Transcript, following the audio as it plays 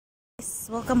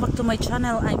Welcome back to my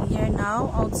channel. I'm here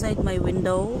now outside my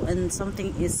window and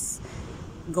something is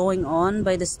going on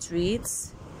by the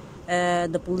streets.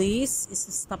 The police is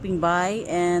stopping by,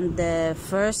 and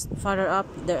further up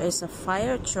there is a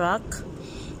fire truck.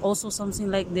 Also something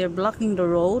like they're blocking the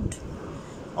road.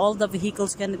 All the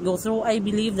vehicles cannot go through. I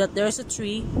believe that there's a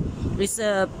tree. It's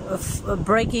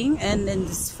breaking and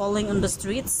it's falling on the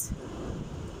streets.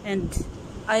 And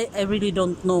I really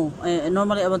don't know.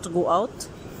 Normally I want to go out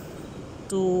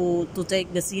to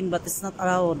take the scene, but it's not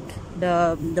allowed.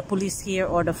 The police here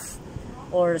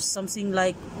or something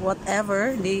like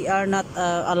whatever, they are not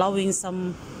allowing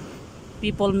some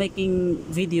people making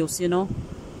videos, you know.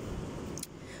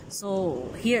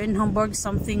 So here in Hamburg,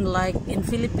 something like in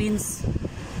Philippines,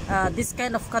 this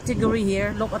kind of category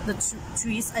here. Look at the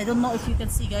trees. I don't know if you can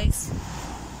see, guys.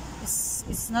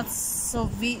 It's not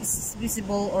so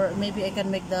visible, or maybe I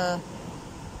can make the.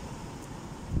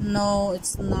 No,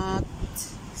 it's not.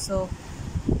 So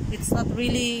it's not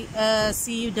really.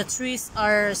 See, the trees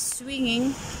are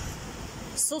swinging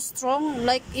so strong.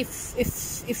 Like if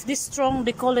this strong,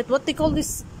 they call it, what they call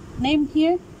this name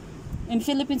here in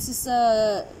Philippines is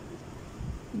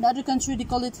in other country they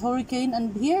call it hurricane,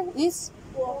 and here is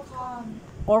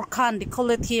orkan. They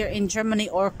call it here in Germany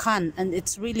orkan, and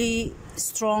it's really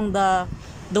strong, the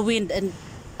wind. And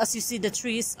as you see, the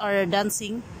trees are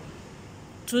dancing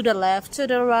to the left, to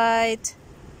the right,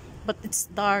 but it's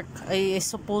dark. I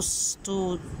supposed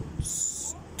to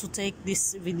take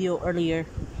this video earlier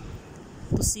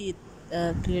to see it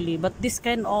clearly, but this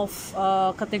kind of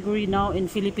category now in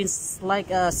Philippines is like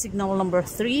signal number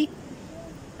 3,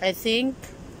 I think.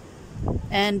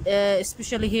 And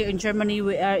especially here in Germany,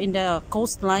 we are in the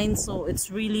coastline, so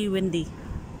it's really windy.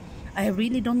 I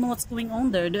really don't know what's going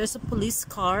on there. There's a police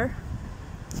car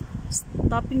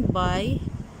stopping by.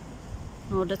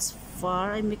 No, that's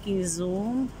far. I'm making a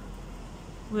zoom.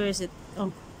 Where is it?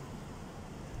 Oh,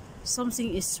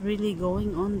 something is really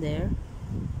going on there.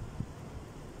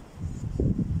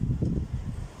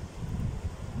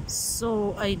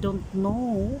 So I don't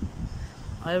know.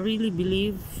 I really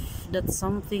believe that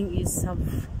something is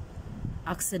have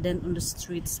accident on the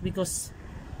streets, because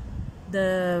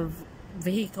the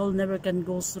vehicle never can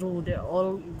go through. They're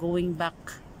all going back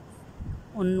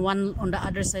on the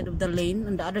other side of the lane.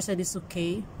 On the other side is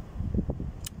okay.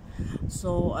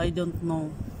 So I don't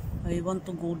know. I want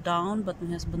to go down, but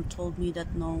my husband told me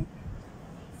that no,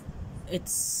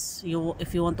 it's you.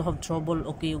 If you want to have trouble,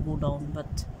 okay, you go down.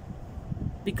 But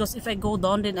because if I go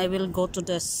down, then I will go to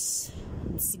the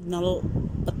signal,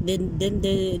 but then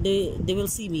they will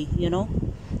see me, you know.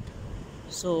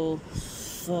 So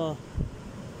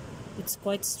it's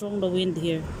quite strong, the wind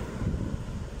here,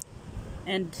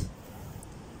 and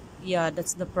yeah,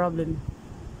 that's the problem.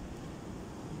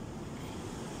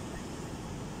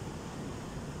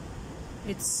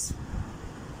 It's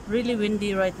really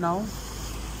windy right now.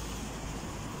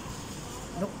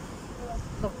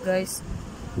 Look guys,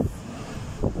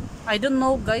 I don't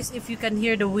know guys if you can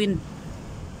hear the wind.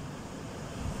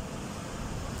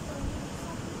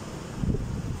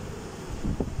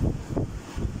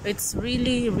 It's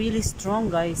really strong,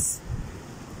 guys.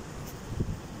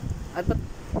 But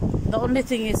the only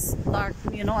thing is dark,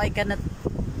 you know. I cannot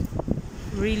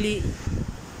really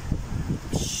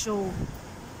show.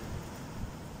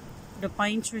 The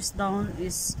pine trees down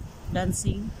is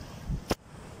dancing.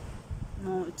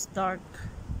 No, it's dark.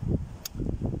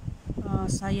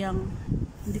 Sayang,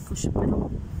 hindi ko siya, pero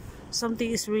something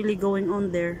is really going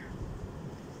on there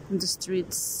in the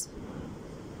streets.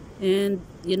 And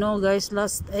you know guys,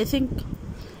 I think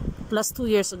plus 2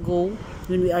 years ago,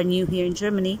 when we are new here in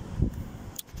Germany,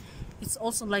 it's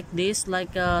also like this,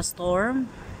 like a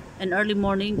storm, and early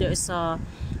morning there is a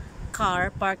car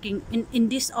parking in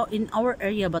our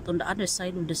area, but on the other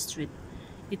side of the street.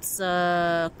 It's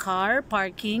a car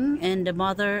parking, and the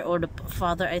mother or the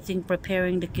father, I think,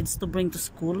 preparing the kids to bring to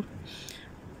school.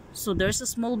 So there's a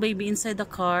small baby inside the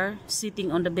car sitting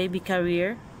on the baby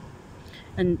carrier,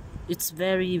 and it's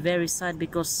very sad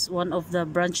because one of the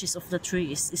branches of the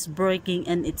tree is breaking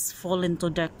and it's fallen to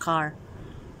their car.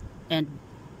 And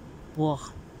whoa,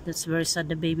 that's very sad.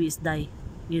 The baby is die,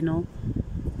 you know,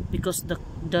 because the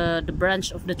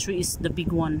branch of the tree is the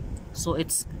big one, so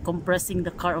it's compressing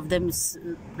the car of them. It's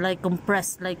like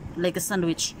compressed like a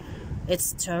sandwich.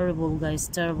 It's terrible, guys,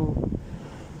 terrible.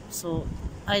 So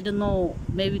I don't know,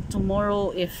 maybe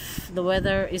tomorrow, if the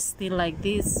weather is still like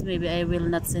this, maybe I will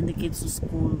not send the kids to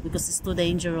school because it's too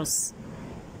dangerous.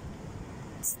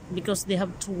 Because they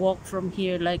have to walk from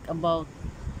here like about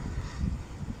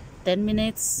 10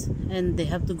 minutes, and they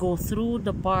have to go through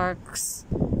the parks,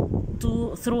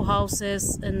 through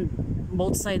houses, and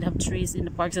both sides have trees in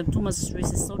the parks, and too much trees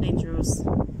is so dangerous.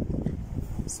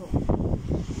 So,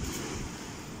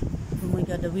 oh my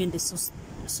god, the wind is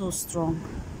so strong.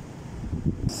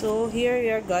 So here we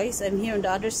are, guys. I'm here on the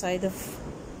other side of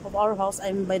our house.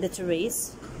 I'm by the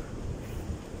terrace.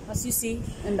 As you see,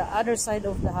 on the other side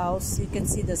of the house, you can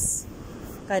see this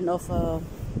kind of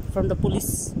from the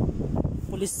police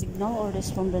signal, or this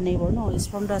from the neighbor. No, it's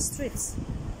from the streets.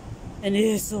 And it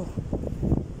is so,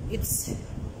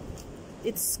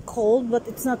 it's cold, but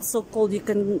it's not so cold. You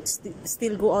can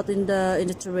still go out in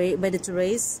the terrace, by the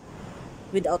terrace,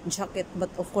 without jacket.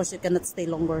 But of course, you cannot stay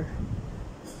longer.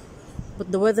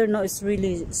 But the weather now is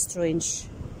really strange,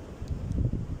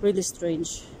 really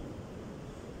strange.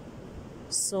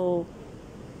 So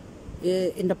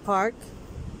in the park,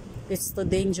 it's too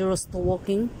dangerous to walk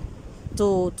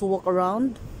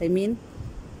around, I mean,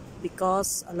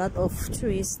 because a lot of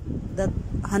trees that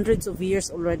hundreds of years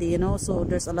already, you know, so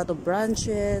there's a lot of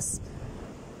branches.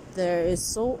 There is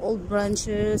so old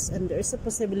branches, and there is a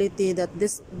possibility that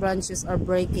these branches are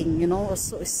breaking, you know,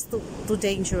 so it's too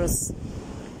dangerous.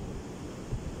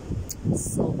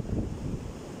 So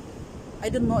I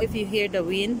don't know if you hear the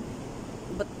wind,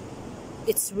 but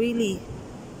it's really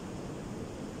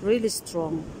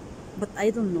strong. But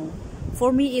I don't know,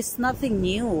 for me it's nothing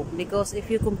new, because if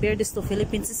you compare this to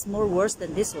Philippines, it's more worse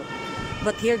than this one.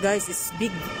 But here, guys, it's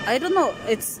big. I don't know,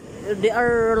 they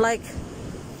are like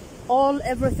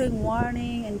everything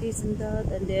warning and this and that,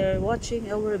 and they're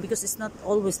watching over, because it's not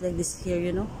always like this here,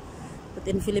 you know. But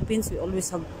in Philippines, we always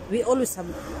have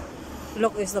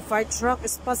look, is the fire truck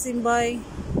is passing by.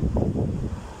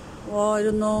 Oh, I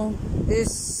don't know,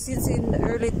 it's since in the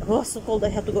early, oh, so cold, I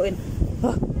have to go in.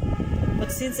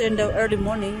 But since in the early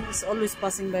morning, it's always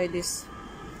passing by this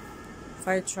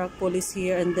fire truck, police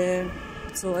here and there.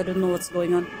 So I don't know what's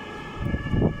going on.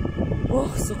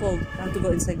 Oh, so cold. I have to go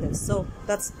inside this. So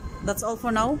that's all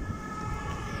for now.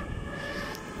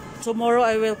 Tomorrow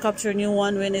I will capture a new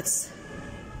one when it's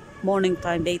morning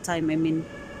time, daytime, I mean.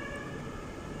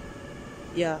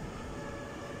 Yeah.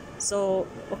 So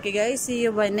okay, guys, see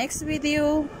you by next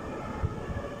video.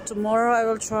 Tomorrow I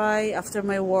will try after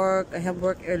my work. I have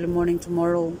work early morning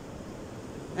tomorrow,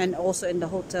 and also in the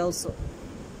hotel. So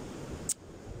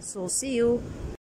see you.